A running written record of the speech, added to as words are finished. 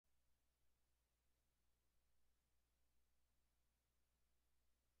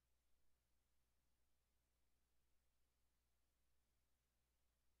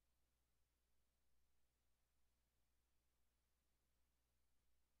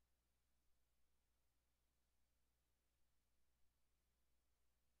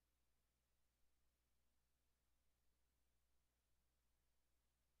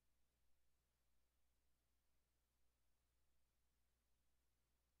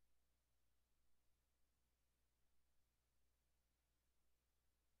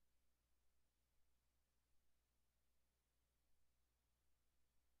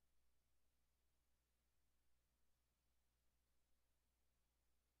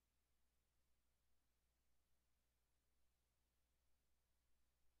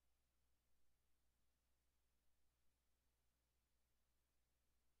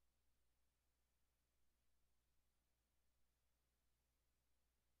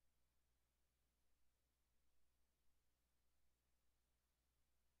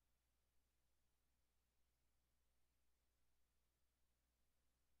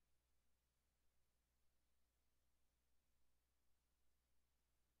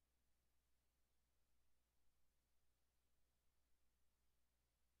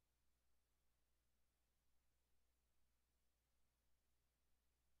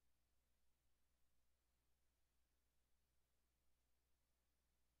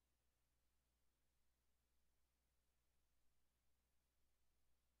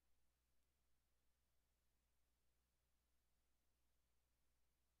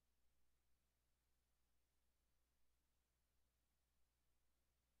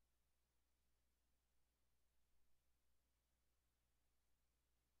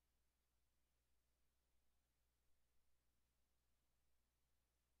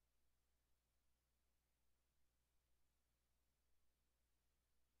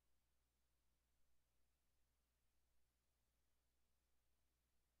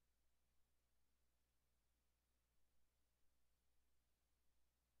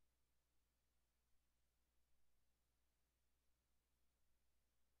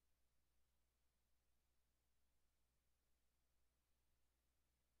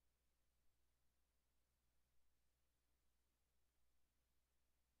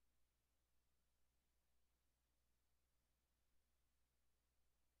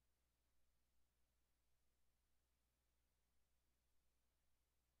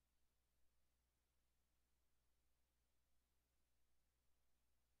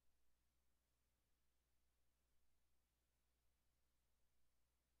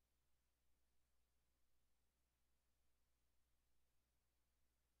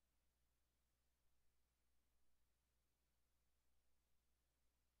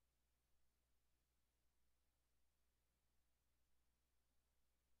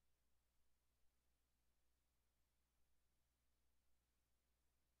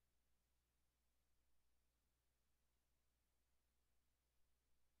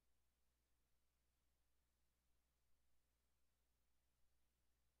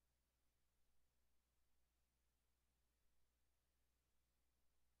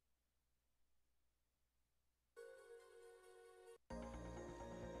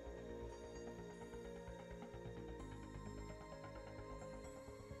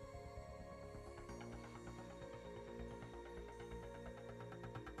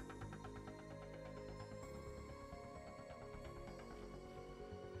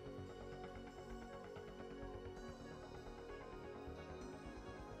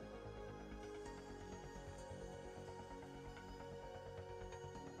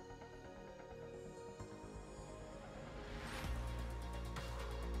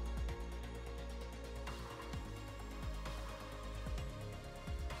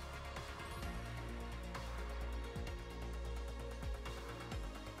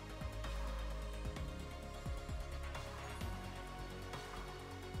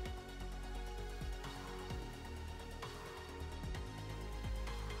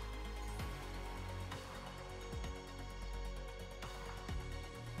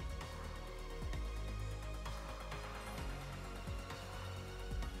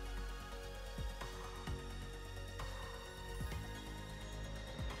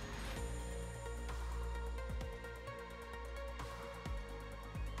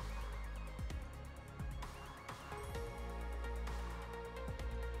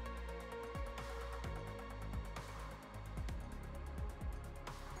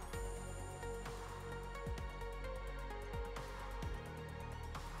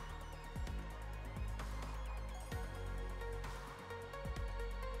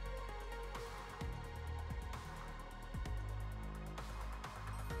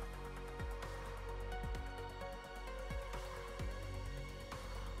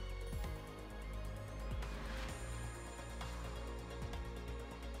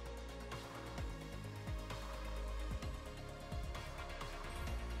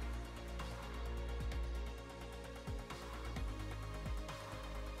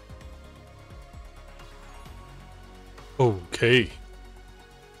Okay.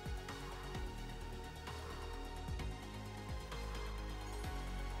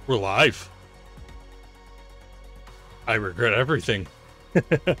 We're live. I regret everything.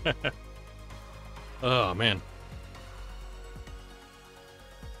 Oh, man.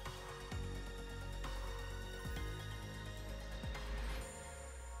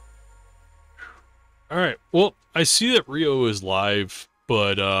 All right. Well, I see that Rio is live,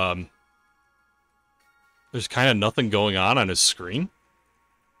 but there's kind of nothing going on his screen.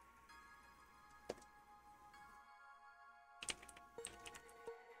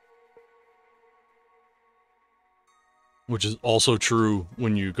 Which is also true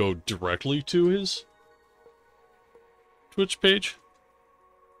when you go directly to his Twitch page.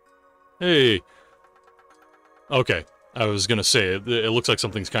 Hey. Okay. I was going to say, it looks like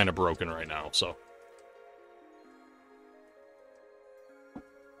something's kind of broken right now, so.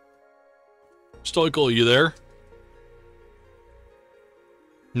 Schtoikle, are you there?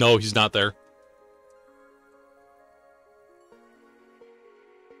 No, he's not there.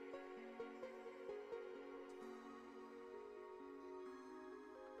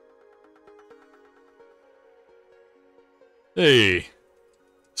 Hey.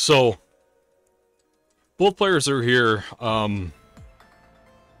 So, both players are here.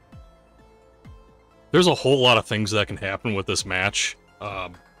 There's a whole lot of things that can happen with this match.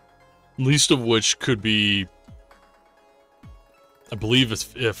 Least of which could be, I believe,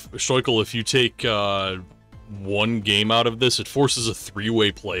 if Schtoikle, if you take one game out of this, it forces a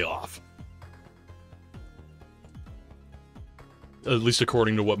three-way playoff. At least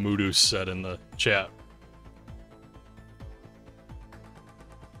according to what Moodoo said in the chat.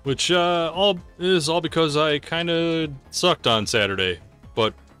 Which all because I kind of sucked on Saturday,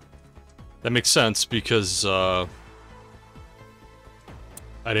 but that makes sense because I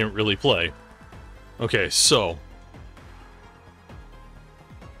didn't really play. Okay, so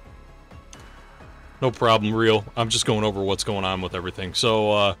no problem, Rio. I'm just going over what's going on with everything.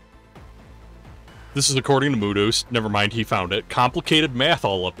 So this is according to Moodoo. Never mind, he found it. Complicated math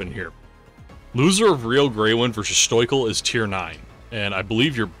all up in here. Loser of Riogreywind versus Schtoikle is tier 9. And I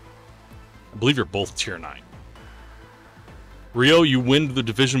believe you're both tier 9. Rio, you win the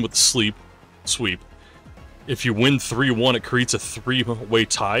division with the sweep. If you win 3-1, it creates a three-way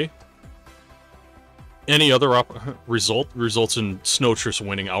tie. Any other result results in Snowtris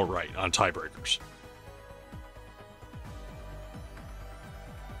winning outright on tiebreakers.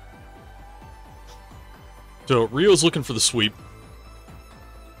 So Rio's looking for the sweep.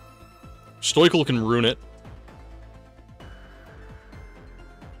 Schtoikle can ruin it.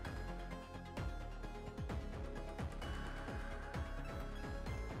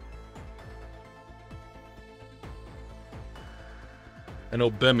 I know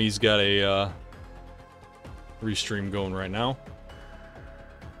Bemmy's got a restream going right now.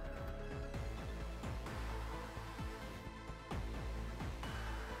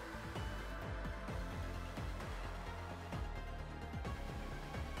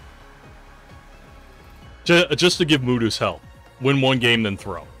 Just to give Moodoo's help. Win one game, then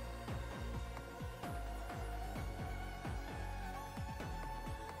throw.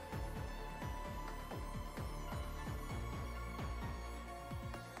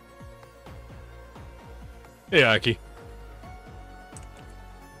 Hey, Aki.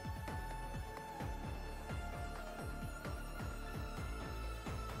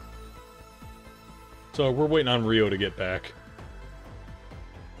 So we're waiting on Rio to get back.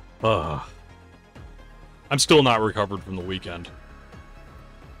 I'm still not recovered from the weekend.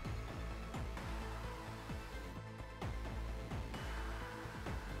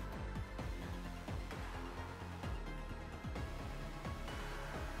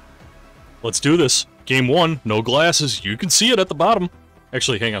 Let's do this. Game 1, no glasses. You can see it at the bottom.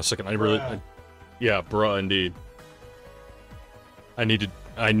 Actually, hang on a second. Yeah, bruh, indeed. I need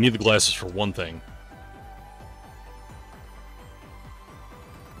the glasses for one thing.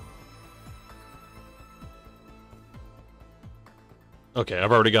 Okay,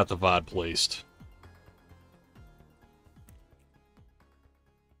 I've already got the VOD placed.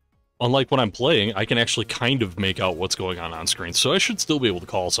 Unlike when I'm playing, I can actually kind of make out what's going on screen, so I should still be able to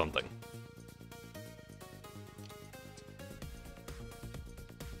call something.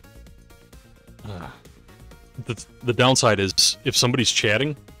 The downside is, if somebody's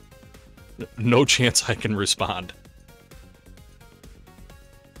chatting, no chance I can respond.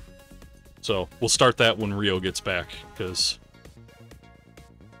 So, we'll start that when Rio gets back, because...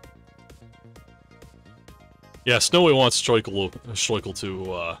 Yeah, Snowy wants Schtoikle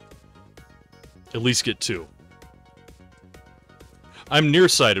to, at least get 2. I'm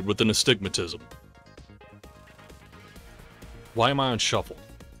nearsighted with an astigmatism. Why am I on shuffle?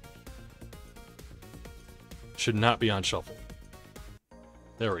 Should not be on shuffle.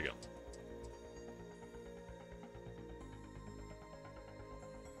 There we go.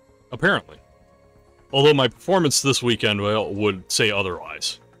 Apparently. Although my performance this weekend would say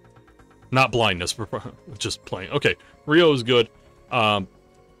otherwise. Not blindness, just playing. Okay, Rio is good.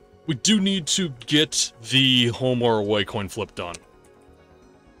 We do need to get the home or away coin flip done.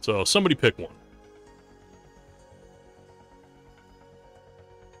 So somebody pick one.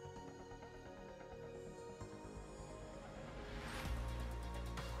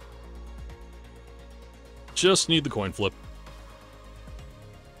 Just need the coin flip.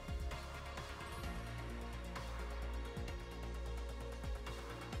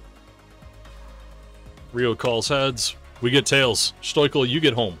 Rio calls heads. We get tails. Schtoikle, you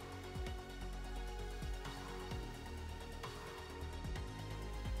get home.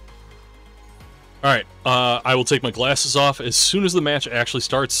 Alright, I will take my glasses off as soon as the match actually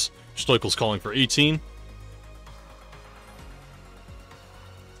starts. Schtoikle's calling for 18.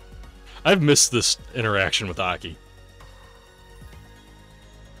 I've missed this interaction with Aki.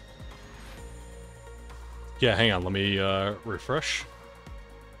 Yeah, hang on, let me refresh.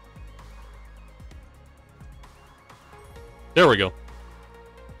 There we go.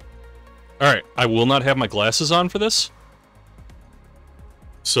 Alright, I will not have my glasses on for this.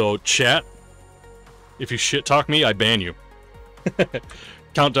 So, chat, if you shit talk me, I ban you.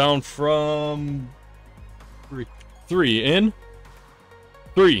 Countdown from... Three in.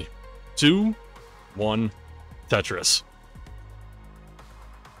 3, 2, 1, Tetris.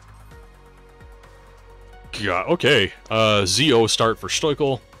 God, okay. ZO start for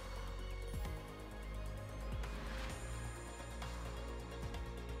Schtoikle.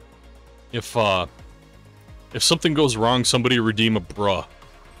 If something goes wrong, somebody redeem a bruh.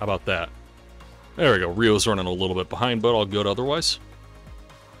 How about that? There we go. Rio's running a little bit behind, but all good otherwise.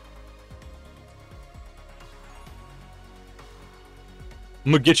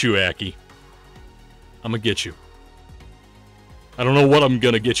 I'm gonna get you, Aki. I'm gonna get you. I don't know what I'm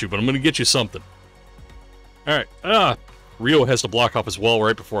gonna get you, but I'm gonna get you something. Alright. Rio has to block off his wall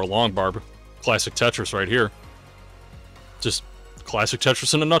right before a long barb. Classic Tetris right here. Just classic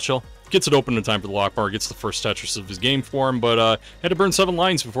Tetris in a nutshell. Gets it open in time for the lock bar, gets the first Tetris of his game for him, but had to burn 7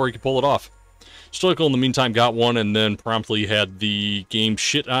 lines before he could pull it off. Schtoikle, in the meantime, got one and then promptly had the game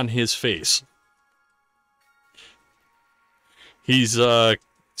shit on his face. He's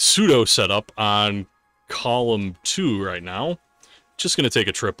pseudo set up on column 2 right now. Just gonna take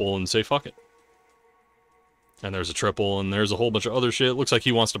a triple and say fuck it. And there's a triple, and there's a whole bunch of other shit. Looks like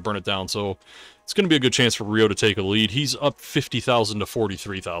he wants to burn it down, so it's going to be a good chance for Rio to take a lead. He's up 50,000 to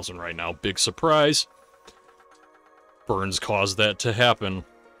 43,000 right now. Big surprise. Burns caused that to happen.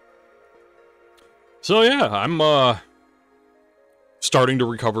 So yeah, I'm starting to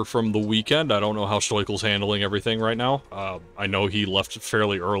recover from the weekend. I don't know how Schtoikle's handling everything right now. I know he left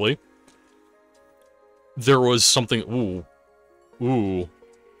fairly early. There was something... Ooh.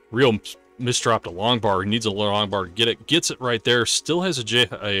 Rio misdropped a long bar. He needs a long bar to get it. Gets it right there. Still has a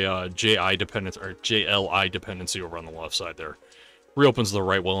JI dependency, or JLI dependency over on the left side there. Reopens the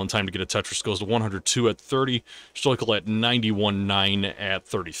right well in time to get a Tetris. Goes to 102 at 30. Schtoikle at 91.9 at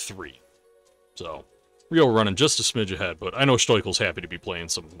 33. So, Rio running just a smidge ahead, but I know Schtoikle's happy to be playing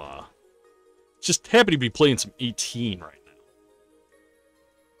some, just happy to be playing some 18 right now.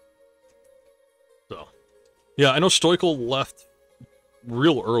 So, yeah, I know Schtoikle left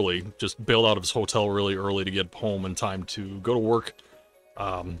real early, just bailed out of his hotel really early to get home in time to go to work.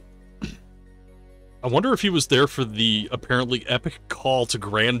 I wonder if he was there for the apparently epic call to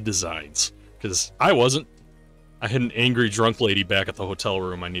Grand Designs, because I wasn't. I had an angry drunk lady back at the hotel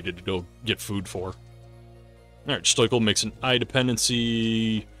room I needed to go get food for. Alright, Schtoikle makes an I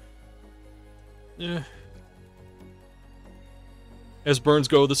dependency. As burns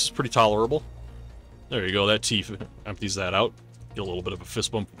go, this is pretty tolerable. There you go, that T empties that out. Get a little bit of a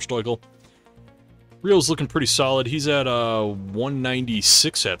fist bump from Schtoikle. Rio's looking pretty solid. He's at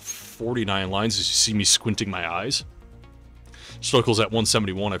 196 at 49 lines, as you see me squinting my eyes. Schtoikle's at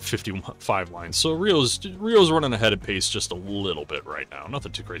 171 at 55 lines. So Rio's running ahead of pace just a little bit right now.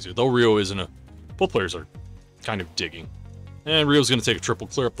 Nothing too crazy. Though Rio isn't a... Both players are kind of digging. And Rio's going to take a triple,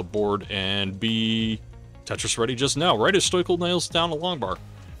 clear up the board, and be Tetris ready just now. Right as Schtoikle nails down a long bar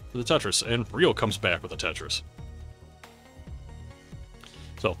for the Tetris. And Rio comes back with a Tetris.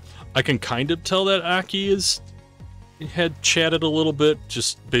 So, I can kind of tell that Aki had chatted a little bit,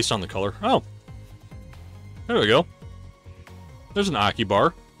 just based on the color. Oh. There we go. There's an Aki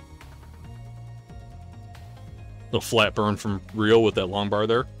bar. Little flat burn from Rio with that long bar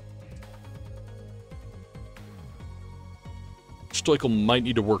there. Schtoikle might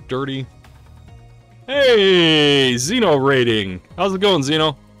need to work dirty. Hey, Xeno rating. How's it going,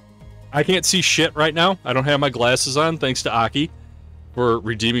 Xeno? I can't see shit right now. I don't have my glasses on, thanks to Aki for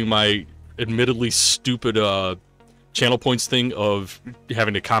redeeming my admittedly stupid channel points thing of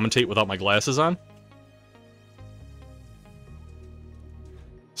having to commentate without my glasses on.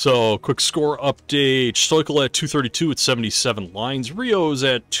 So, quick score update. Schtoikle at 232 at 77 lines. Rio's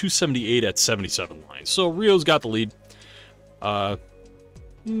at 278 at 77 lines. So, Rio's got the lead. About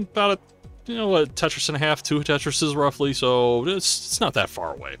a, you know, a Tetris and a half, 2 Tetrises roughly, so it's not that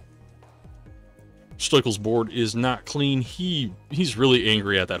far away. Schtoikle's board is not clean. He's really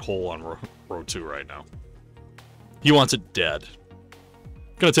angry at that hole on row 2 right now. He wants it dead.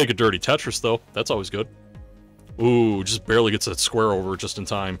 Gonna take a dirty Tetris, though. That's always good. Ooh, just barely gets that square over just in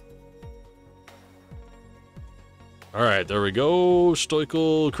time. Alright, there we go.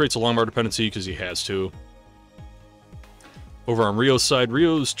 Schtoikle creates a long bar dependency because he has to. Over on Rio's side,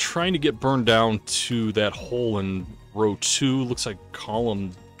 Rio's trying to get burned down to that hole in row 2. Looks like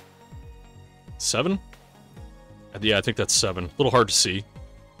column 7? Yeah, I think that's 7. A little hard to see.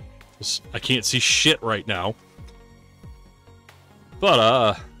 I can't see shit right now.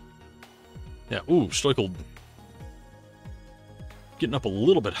 But, yeah, ooh, Schtoikle getting up a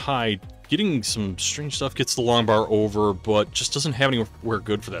little bit high, getting some strange stuff, gets the long bar over, but just doesn't have anywhere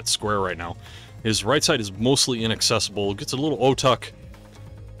good for that square right now. His right side is mostly inaccessible, gets a little O-tuck,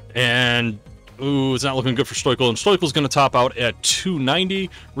 and ooh, it's not looking good for Schtoikle, and Schtoikle's going to top out at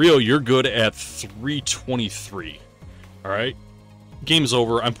 290. Rio, you're good at 323. Alright, game's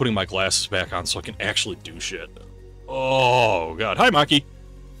over. I'm putting my glasses back on so I can actually do shit. Oh, God. Hi, Maki.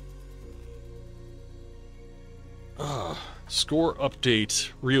 Score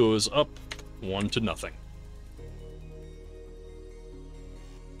update. Rio is up 1-0.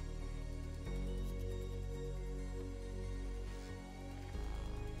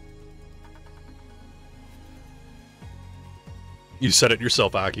 You said it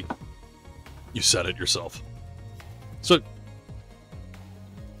yourself, Aki. You said it yourself. So,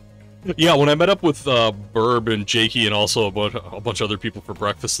 yeah, when I met up with Burb and Jakey and also a bunch of other people for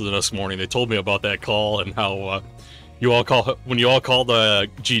breakfast the next morning, they told me about that call and how when you all called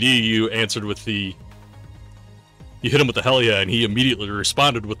GD, you answered with you hit him with the hell yeah, and he immediately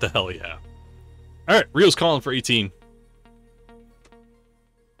responded with the hell yeah. All right, Rio's calling for 18.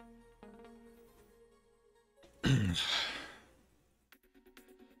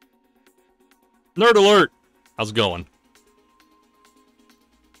 Nerd alert! How's it going?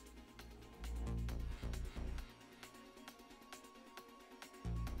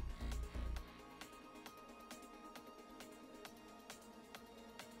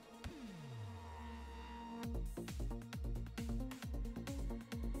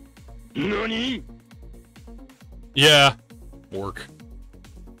 NANI? Yeah. Work.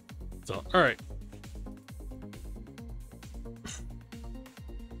 So, alright.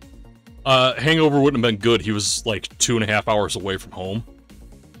 Hangover wouldn't have been good. He was like 2.5 hours away from home.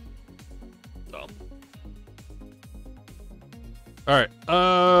 So. Alright.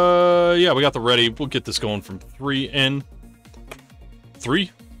 Yeah, we got the ready. We'll get this going from 3 in. 3,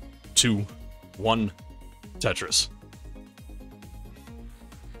 2, 1, Tetris.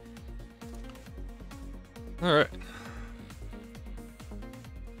 Alright.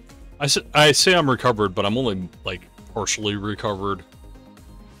 I say I'm recovered, but I'm only, like, partially recovered.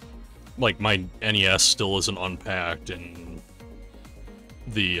 Like, my NES still isn't unpacked, and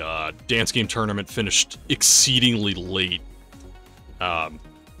the dance game tournament finished exceedingly late. I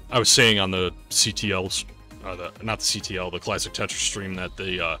was saying on the CTL, not the CTL, the Classic Tetris stream, that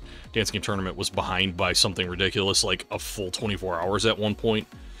the dance game tournament was behind by something ridiculous, like a full 24 hours at one point.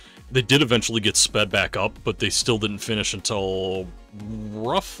 They did eventually get sped back up, but they still didn't finish until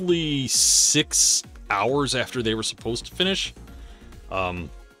roughly 6 hours after they were supposed to finish.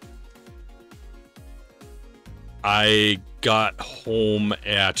 I got home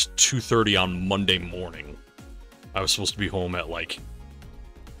at 2:30 on Monday morning. I was supposed to be home at like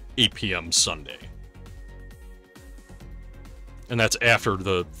 8 p.m. Sunday. And that's after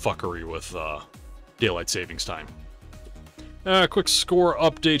the fuckery with daylight savings time. Quick score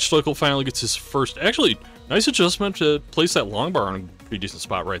update. Schtoikle finally gets his first... Actually, nice adjustment to place that long bar on a pretty decent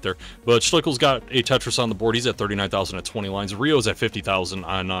spot right there. But Schtoikle's got a Tetris on the board. He's at 39,000 at 20 lines. Rio's at 50,000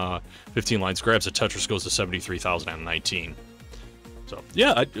 on 15 lines. Grabs a Tetris, goes to 73,000 at 19. So,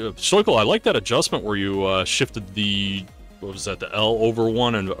 yeah, Schtoikle, I like that adjustment where you shifted the... What was that? The L over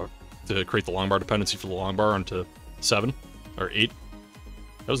 1 and to create the long bar dependency for the long bar onto 7 or 8.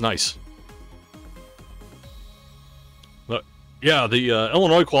 That was nice. Yeah, the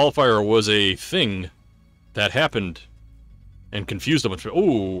Illinois qualifier was a thing that happened and confused him.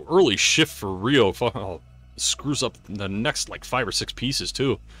 Oh, early shift for Rio. Oh, screws up the next, like, 5 or 6 pieces,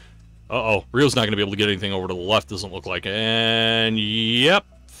 too. Uh-oh. Rio's not going to be able to get anything over to the left, doesn't look like. And, yep,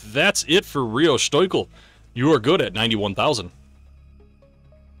 that's it for Rio. Schtoikle, you are good at 91,000.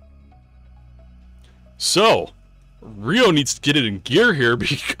 So, Rio needs to get it in gear here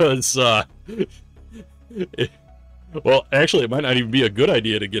because, well, actually, it might not even be a good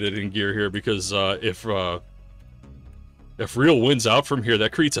idea to get it in gear here because if Rio wins out from here,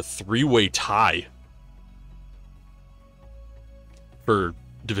 that creates a 3-way tie for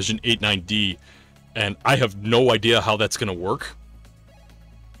Division 8-9D, and I have no idea how that's going to work.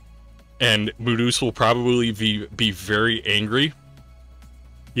 And Moodus will probably be very angry.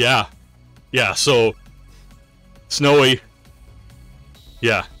 Yeah, so Snowy,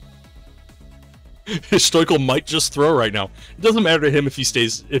 yeah. Schtoikle might just throw right now. It doesn't matter to him if he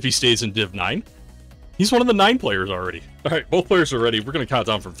stays in Div 9. He's one of the 9 players already. All right, both players are ready. We're gonna count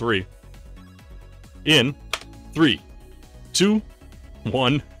down from 3. In 3, 2,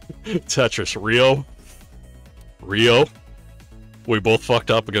 1. Tetris. Rio. We both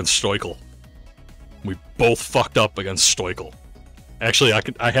fucked up against Schtoikle. Actually,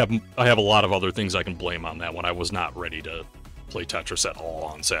 I have a lot of other things I can blame on that one. I was not ready to play Tetris at all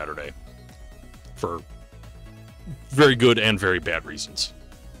on Saturday, for very good and very bad reasons.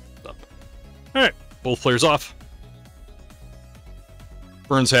 So, all right, both players off.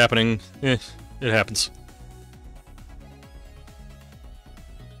 Burn's happening. It happens.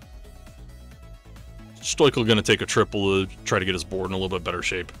 Schtoikle gonna take a triple to try to get his board in a little bit better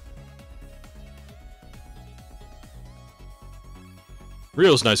shape.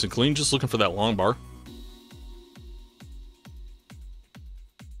 Rio's nice and clean, just looking for that long bar.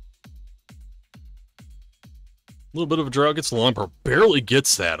 A little bit of a draw, gets the long bar, barely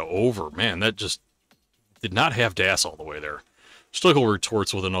gets that over. Man, that just did not have DAS all the way there. Schtoikle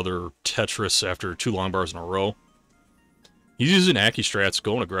retorts with another Tetris after 2 long bars in a row. He's using Aki strats,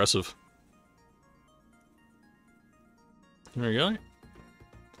 going aggressive. There you go.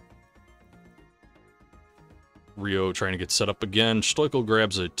 Rio trying to get set up again. Schtoikle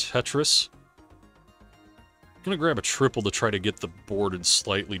grabs a Tetris. Gonna grab a triple to try to get the board in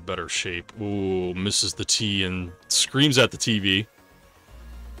slightly better shape. Ooh, misses the T and screams at the TV.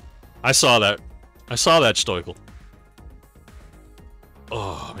 I saw that. Schtoikle.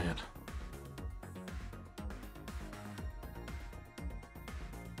 Oh, man.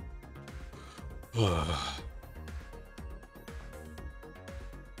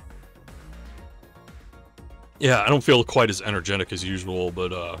 Yeah, I don't feel quite as energetic as usual,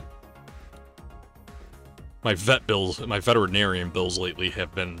 but my veterinarian bills lately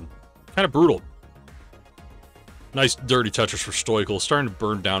have been kind of brutal. Nice dirty Tetris for Schtoikle, starting to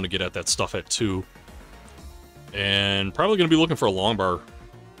burn down to get at that stuff at 2. And probably going to be looking for a long bar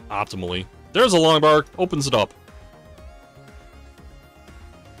optimally. There's a long bar, opens it up.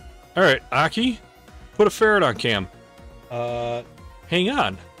 Alright, Aki, put a ferret on cam. Hang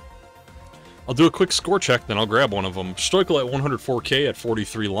on. I'll do a quick score check, then I'll grab one of them. Schtoikle at 104k at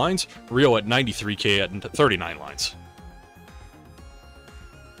 43 lines. Rio at 93k at 39 lines.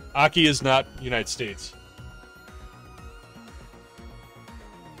 Aki is not United States.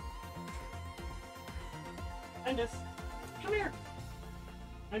 Linus, come here.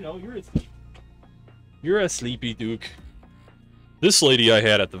 I know, you're a sleepy Duke. This lady I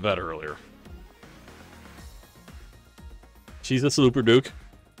had at the vet earlier. She's a super Duke.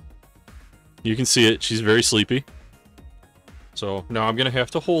 You can see it. She's very sleepy. So now I'm going to have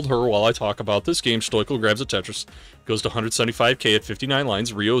to hold her while I talk about this game. Schtoikle grabs a Tetris. Goes to 175k at 59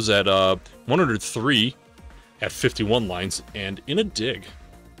 lines. Rio's at 103 at 51 lines. And in a dig.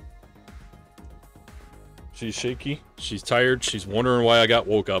 She's shaky. She's tired. She's wondering why I got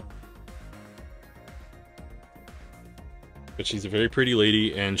woke up. But she's a very pretty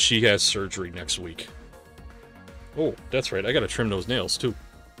lady, and she has surgery next week. Oh, that's right. I got to trim those nails, too.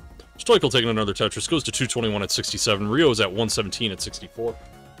 Schtoikle taking another Tetris, goes to 221 at 67. Rio is at 117 at 64.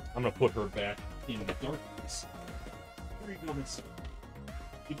 I'm going to put her back in the darkness. There you go, miss.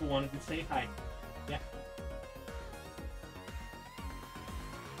 People wanted to say hi. Yeah.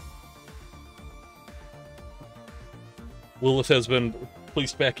 Lilith has been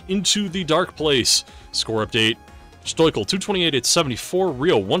placed back into the dark place. Score update. Schtoikle 228 at 74.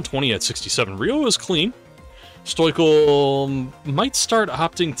 Rio 120 at 67. Rio is clean. Schtoikle might start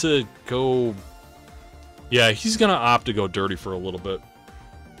opting to go... Yeah, he's going to opt to go dirty for a little bit.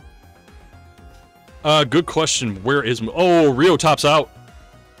 Good question. Where is... Oh, Rio tops out.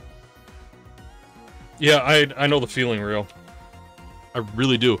 Yeah, I know the feeling, Rio. I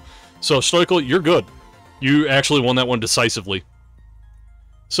really do. So, Schtoikle, you're good. You actually won that one decisively.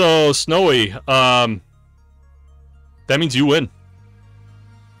 So, Snowy, that means you win.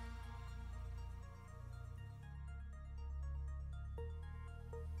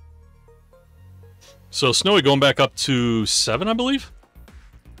 So, Snowy going back up to 7, I believe?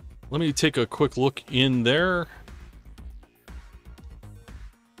 Let me take a quick look in there.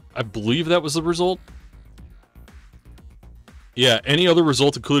 I believe that was the result. Yeah, any other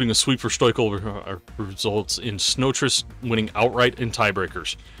result, including a sweep for Schtoikle, results in Snowtris winning outright in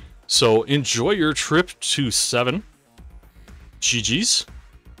tiebreakers. So, enjoy your trip to 7. GG's.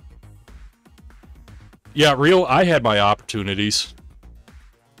 Yeah, Rio, I had my opportunities.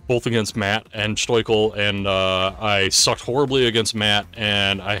 Both against Matt and Schtoikle, and I sucked horribly against Matt,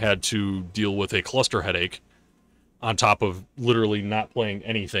 and I had to deal with a cluster headache on top of literally not playing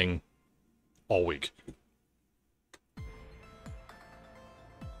anything all week.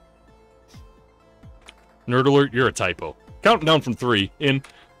 Nerd alert, you're a typo. Counting down from 3 in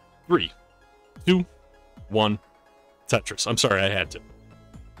 3, 2, 1, Tetris. I'm sorry, I had to.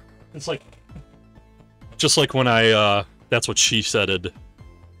 It's like, just like when I, that's what she said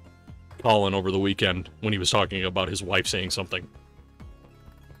Colin over the weekend when he was talking about his wife saying something.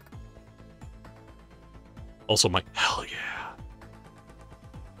 Also, my hell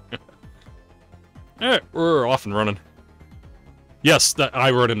yeah. Alright, we're off and running. Yes, I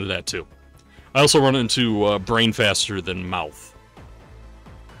run into that too. I also run into brain faster than mouth.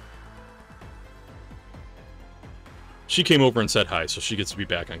 She came over and said hi, so she gets to be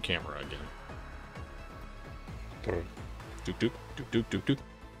back on camera again. Doop, doop, doop, doop, doop, doop.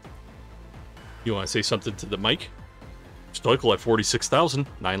 You want to say something to the mic? Schtoikle at 46,000,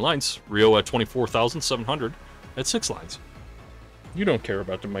 9 lines. Rio at 24,700 at 6 lines. You don't care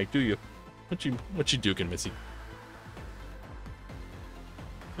about the mic, do you? What you duking, Missy?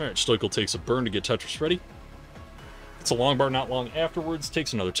 Alright, Schtoikle takes a burn to get Tetris ready. It's a long bar not long afterwards.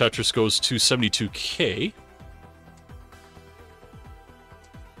 Takes another Tetris, goes to 72k.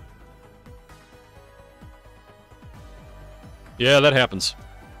 Yeah, that happens.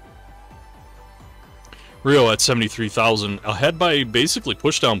 Rio at 73,000, ahead by basically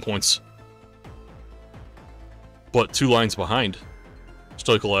pushdown points. But 2 lines behind.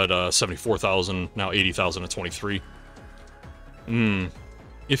 Schtoikle at 74,000, now 80,000 at 23.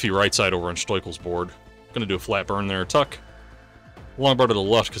 Iffy right side over on Schtoikle's board. Gonna do a flat burn there, tuck. Long bar to the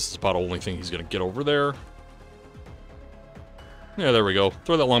left, because it's about the only thing he's gonna get over there. Yeah, there we go.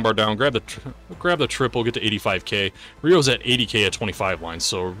 Throw that long bar down, grab the triple, get to 85k. Rio's at 80k at 25 lines,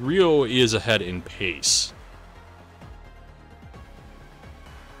 so Rio is ahead in pace.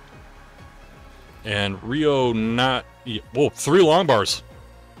 And Rio not... Whoa, 3 long bars.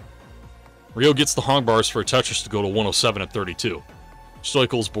 Rio gets the hong bars for a Tetris to go to 107 at 32.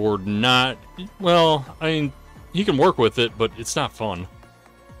 Schtoikle's board not... Well, I mean, he can work with it, but it's not fun.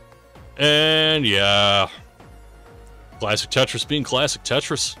 And yeah... Classic Tetris being classic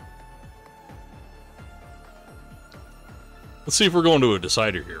Tetris. Let's see if we're going to a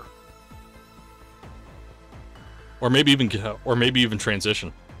decider here. Or maybe even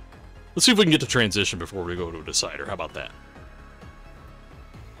transition. Let's see if we can get to transition before we go to a decider. How about that?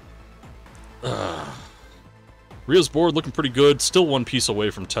 Rio's board looking pretty good. Still 1 piece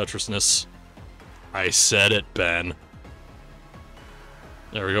away from Tetrisness. I said it, Ben.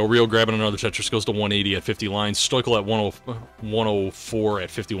 There we go. Rio grabbing another Tetris. Goes to 180 at 50 lines. Schtoikle at 104 at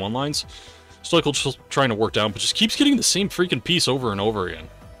 51 lines. Schtoikle just trying to work down, but just keeps getting the same freaking piece over and over again.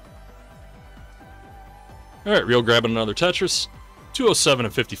 Alright, Rio grabbing another Tetris. 207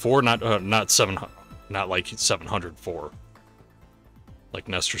 at 54. Not like 704. Like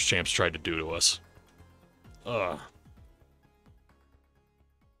Nestor's Champs tried to do to us. Alright,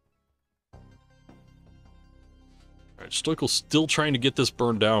 Schtoikle's still trying to get this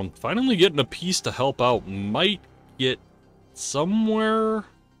burned down. Finally getting a piece to help out. Might get somewhere.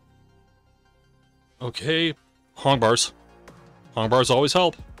 Okay. Hong bars. Hong bars always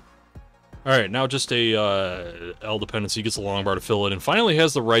help. Alright, now just a L dependency. Gets the long bar to fill it. And finally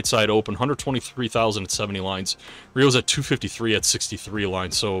has the right side open. 123,000 at 70 lines. Rio's at 253 at 63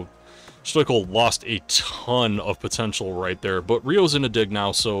 lines. So Schtoikle lost a ton of potential right there. But Rio's in a dig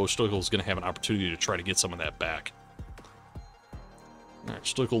now, so Schtoikle's going to have an opportunity to try to get some of that back. Alright,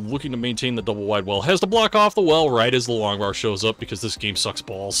 Schtoikle looking to maintain the double wide well. Has to block off the well right as the long bar shows up because this game sucks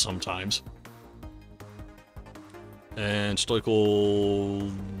balls sometimes. And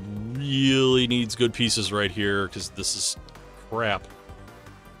Schtoikle really needs good pieces right here because this is crap.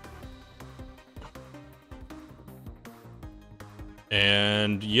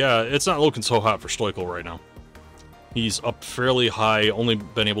 And yeah, it's not looking so hot for Schtoikle right now. He's up fairly high, only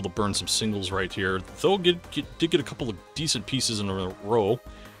been able to burn some singles right here. Though did get a couple of decent pieces in a row.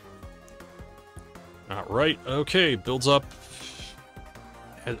 Not right. Okay, builds up.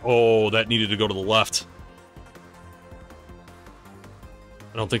 And, oh, that needed to go to the left.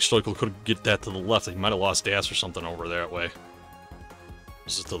 I don't think Schtoikle could get that to the left. He might have lost gas or something over that way.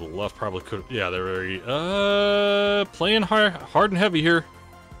 This is to the left, probably could. Yeah, they're very playing hard and heavy here.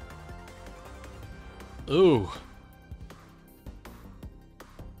 Ooh.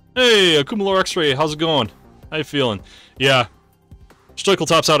 Hey, Accumular X-Ray, how's it going? How you feeling? Yeah. Schtoikle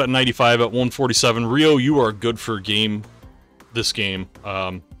tops out at 95 at 147. Rio, you are good for this game.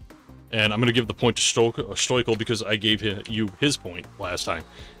 And I'm going to give the point to Schtoikle because I gave you his point last time.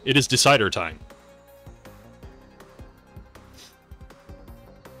 It is decider time.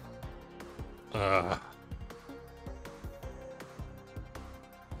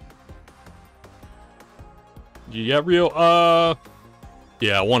 Yeah, Rio,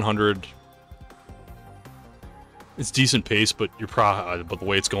 yeah, 100. It's decent pace, but but the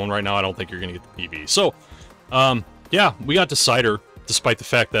way it's going right now, I don't think you're gonna get the PB. So, yeah, we got decider, despite the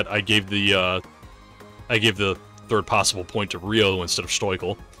fact that I gave the third possible point to Rio instead of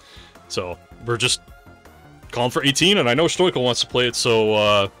Schtoikle. So we're just calling for 18, and I know Schtoikle wants to play it.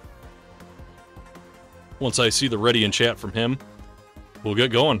 So once I see the ready in chat from him, we'll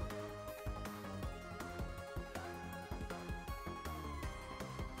get going.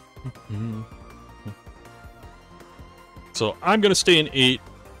 So I'm gonna stay in 8.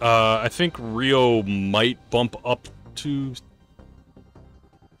 I think Rio might bump up to...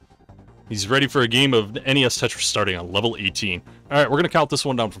 He's ready for a game of NES Tetris starting on level 18. Alright, we're gonna count this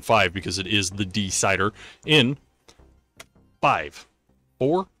one down from 5 because it is the decider in 5,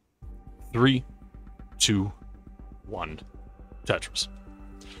 4, 3, 2, 1. Tetris.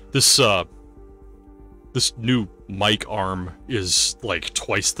 This new mic arm is like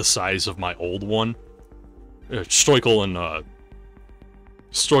twice the size of my old one. Schtoikle and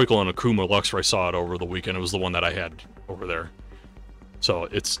Akuma Lux, where I saw it over the weekend. It was the one that I had over there. So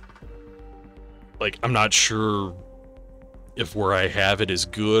it's like, I'm not sure if where I have it is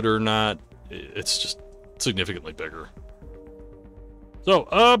good or not. It's just significantly bigger.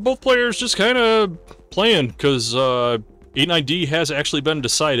 So both players just kind of playing because 89D has actually been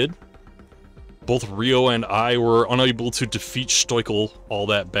decided. Both Rio and I were unable to defeat Schtoikle all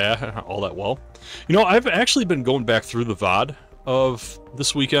that well. You know, I've actually been going back through the VOD of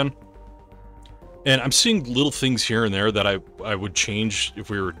this weekend, and I'm seeing little things here and there that I would change if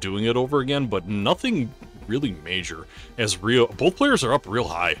we were doing it over again, but nothing really major, as both players are up real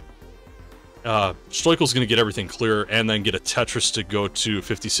high. Schtoikle's going to get everything clear and then get a Tetris to go to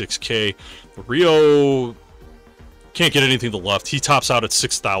 56k. Rio can't get anything to the left. He tops out at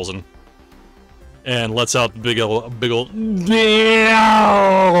 6,000. And lets out the big old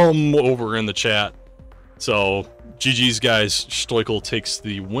damn over in the chat. So, GG's guys, Schtoikle takes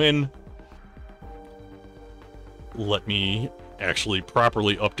the win. Let me actually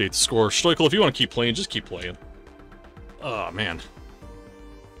properly update the score. Schtoikle, if you want to keep playing, just keep playing. Oh, man.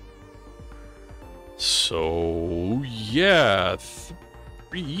 So, yeah,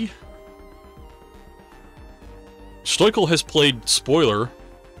 3. Schtoikle has played Spoiler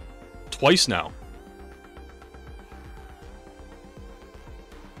twice now.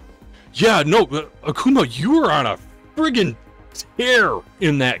 Yeah, no, Akuma, you were on a friggin' tear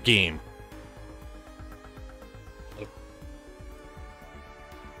in that game.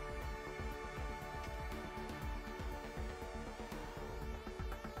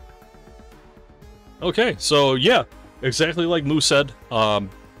 Okay, so yeah, exactly like Moo said.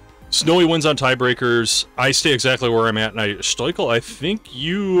 Snowy wins on tiebreakers. I stay exactly where I'm at, and Schtoikle, I think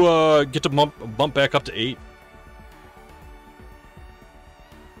you get to bump back up to 8.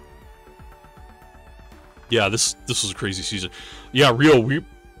 Yeah, this was a crazy season. Yeah, Rio, Rio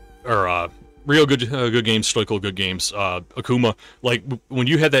good games, Schtoikle good games. Akuma, like when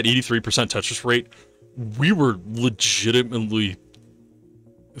you had that 83% Tetris rate, we were legitimately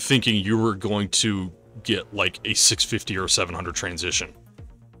thinking you were going to get like a 650 or 700 transition.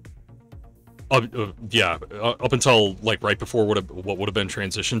 Yeah, up until like right before what would have been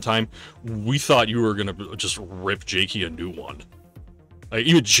transition time, we thought you were gonna just rip Jakey a new one. Like,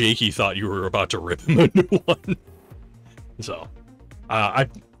 even Jakey thought you were about to rip him a new one. So, I've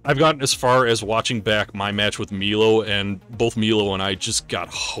gotten as far as watching back my match with Milo, and both Milo and I just got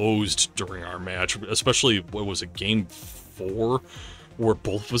hosed during our match, especially, what was it, game 4, where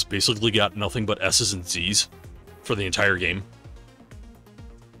both of us basically got nothing but S's and Z's for the entire game.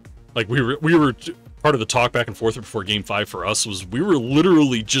 Like, we were part of the talk back and forth before Game 5 for us was we were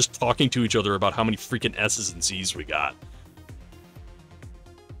literally just talking to each other about how many freaking S's and Z's we got.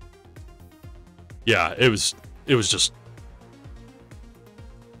 Yeah, it was just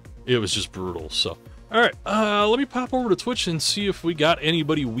brutal. So, all right, let me pop over to Twitch and see if we got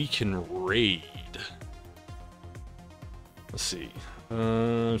anybody we can raid. Let's see.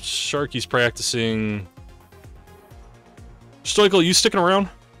 Sharky's practicing. Schtoikle, you sticking around?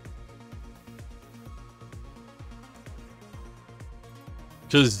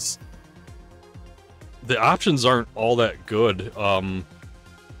 Because the options aren't all that good.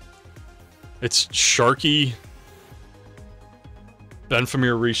 It's Sharky,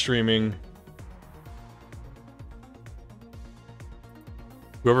 Benfamir restreaming,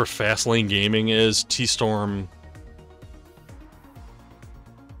 whoever Fastlane Gaming is, T-Storm.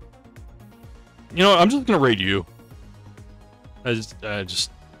 You know what, I'm just gonna raid you. I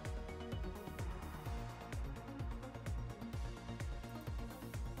just...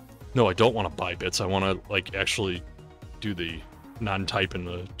 No, I don't want to buy bits. I want to, like, actually do the non-type in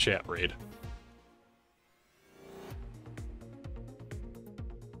the chat raid.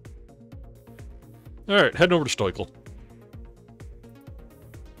 Alright, heading over to Schtoikle.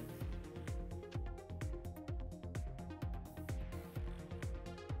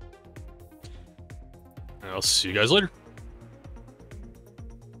 I'll see you guys later.